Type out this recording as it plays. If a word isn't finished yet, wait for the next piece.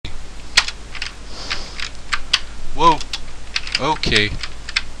Okay.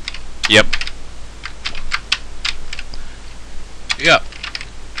 Yep. Yep.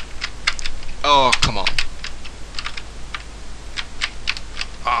 Oh, come on.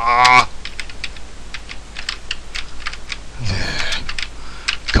 Ah.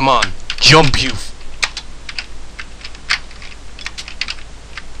 Come on. Jump, you.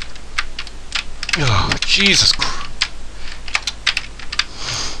 Oh, Jesus Christ.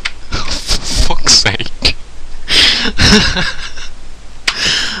 For fuck's sake.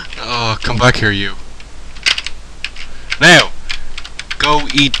 Oh, come back here, you. Now, go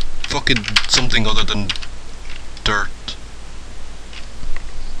eat fucking something other than dirt.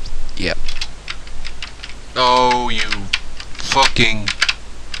 Yep. Oh, you fucking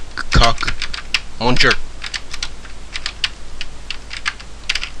cock muncher.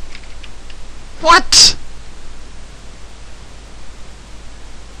 What?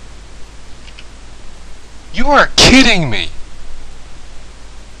 You are kidding me.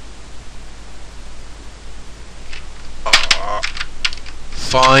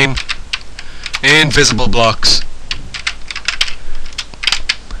 Fine. Invisible blocks.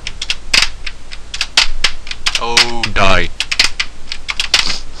 Oh, die.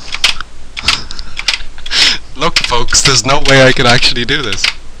 Look, folks, there's no way I can actually do this.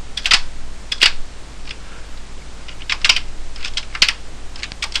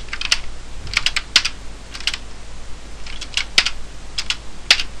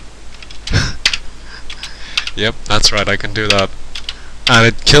 Yep, that's right, I can do that. And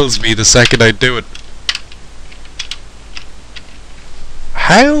it kills me the second I do it.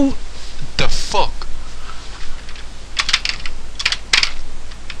 How the fuck?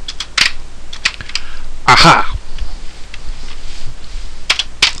 Aha!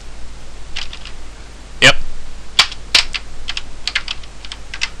 Yep.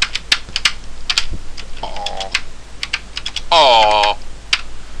 Oh. Oh.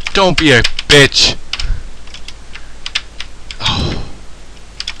 Don't be a bitch. Oh.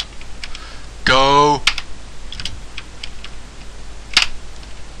 Go.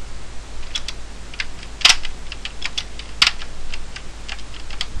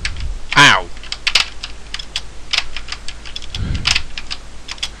 Ow.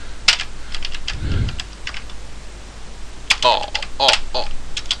 Oh.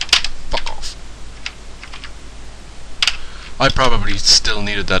 Fuck off. I probably still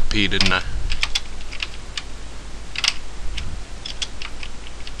needed that pee, didn't I?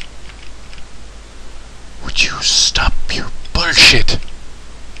 Would you stop your bullshit?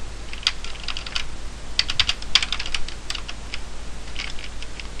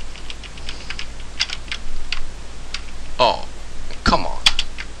 Oh, come on.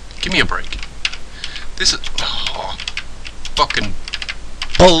 Give me a break. This is... Oh, fucking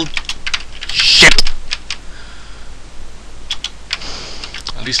bullshit.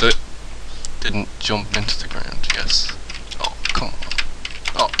 At least I didn't jump into the ground, yes. Oh, come on.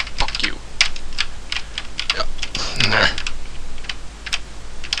 Oh, fuck you. Yeah. Nah.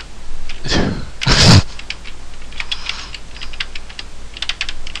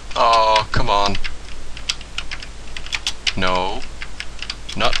 Oh, come on. No.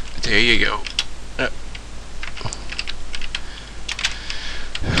 Not. There you go.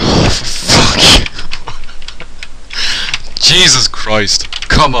 Oh, for fuck. Jesus Christ.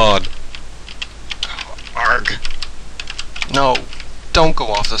 Come on. Arg. No. Don't go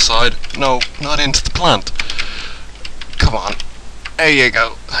off the side. No, not into the plant. Come on. There you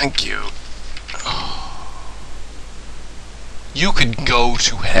go. Thank you. You could go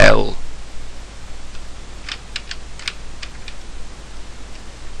to hell.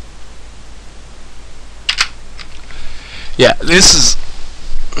 Yeah, this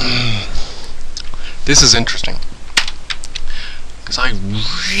is interesting. Because I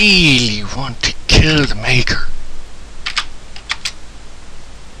really want to kill the maker.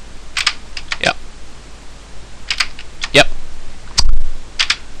 Yep. Yep.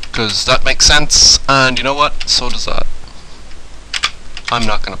 Because that makes sense, and you know what? So does that. I'm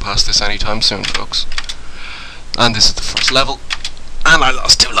not going to pass this anytime soon, folks. And this is the first level, and I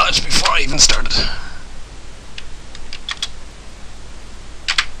lost 2 lives before I even started.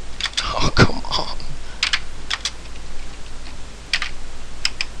 Oh, come on.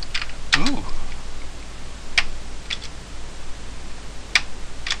 Ooh.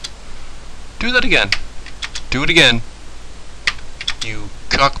 Do that again. Do it again. You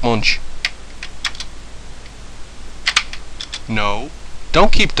cock munch. No.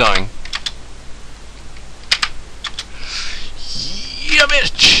 Don't keep dying. Yeah,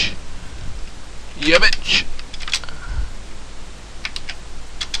 bitch. Yeah, bitch.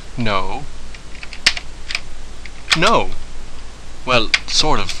 No. No. Well,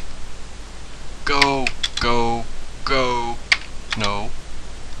 sort of. Go, go, go. No.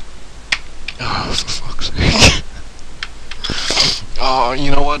 Oh, for fuck's sake. Oh,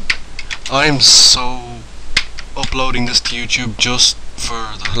 you know what? I'm so uploading this to YouTube just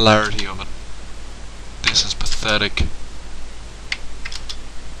for the hilarity of it. This is pathetic.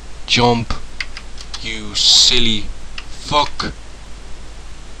 Jump, you silly fuck.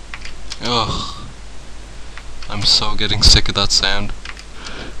 Ugh. I'm so getting sick of that sound.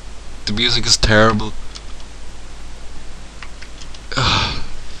 The music is terrible. Ugh.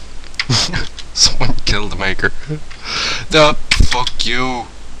 Someone killed the maker. No, fuck you.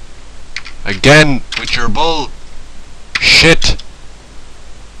 Again with your bull. Shit.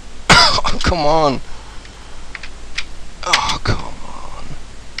 Oh, come on. Oh, come on.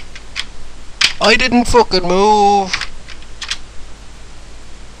 I didn't fucking move.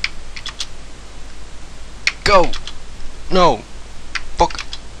 Go. No. Fuck.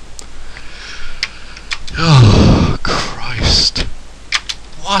 Oh, Christ.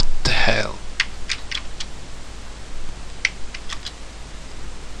 What the hell?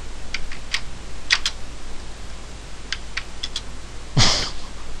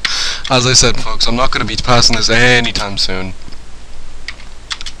 As I said, folks, I'm not going to be passing this anytime soon.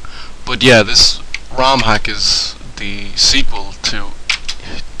 But yeah, this ROM hack is the sequel to...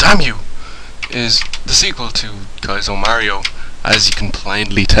 Damn you! Is the sequel to Kaizo Mario, as you can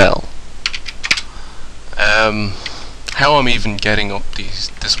plainly tell. How I'm even getting up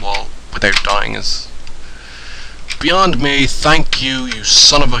this wall without dying is beyond me. Thank you, you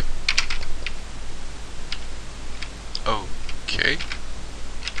son of a... Okay.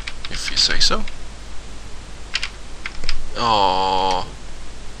 If you say so. Oh,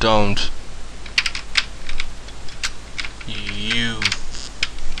 don't. You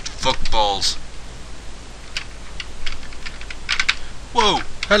fuckballs. Whoa,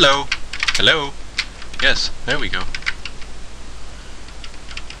 hello. Hello. Yes, there we go.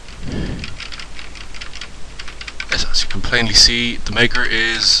 As you can plainly see, the maker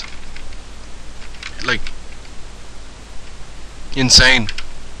is like insane.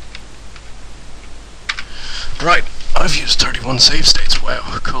 Right, I've used 31 save states.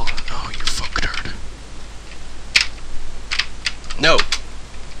 Wow, cool. Oh, you fucktard. No.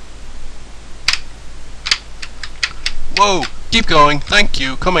 Whoa, keep going. Thank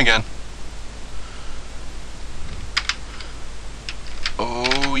you. Come again.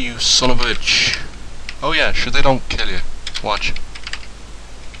 Oh, you son of a bitch. Oh yeah, sure they don't kill you. Watch.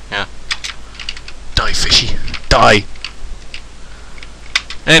 Yeah. Die, fishy. Die.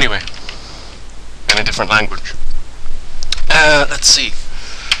 Anyway. In a different language. Let's see.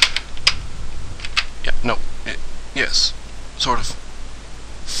 Yeah, no. Yes. Sort of.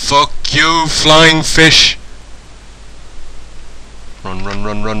 Fuck you, flying fish! Run, run,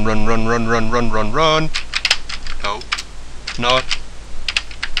 run, run, run, run, run, run, run, run, run. No. Not.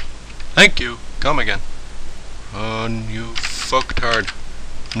 Thank you. Come again. Run, you fucktard.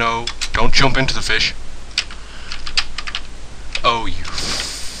 No. Don't jump into the fish. Oh, you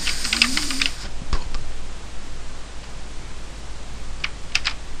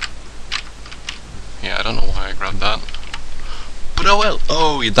Yeah, I don't know why I grabbed that. But oh well.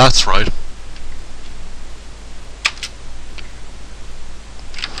 Oh, yeah, that's right.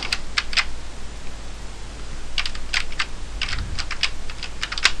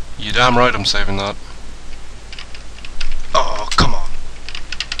 You damn right I'm saving that. Oh, come on.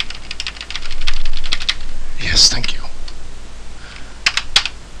 Yes, thank you.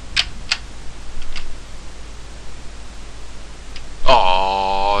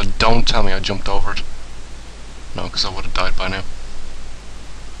 Oh, don't tell me I jumped over it. No, because I would have died by now.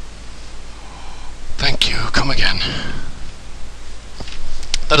 Thank you, come again.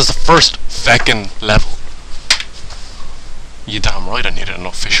 That is the first feckin' level. You damn right I needed an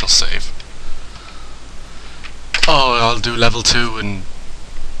official save. Oh, I'll do level 2 and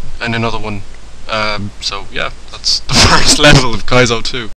another one. So yeah, that's the first level of Kaizo 2.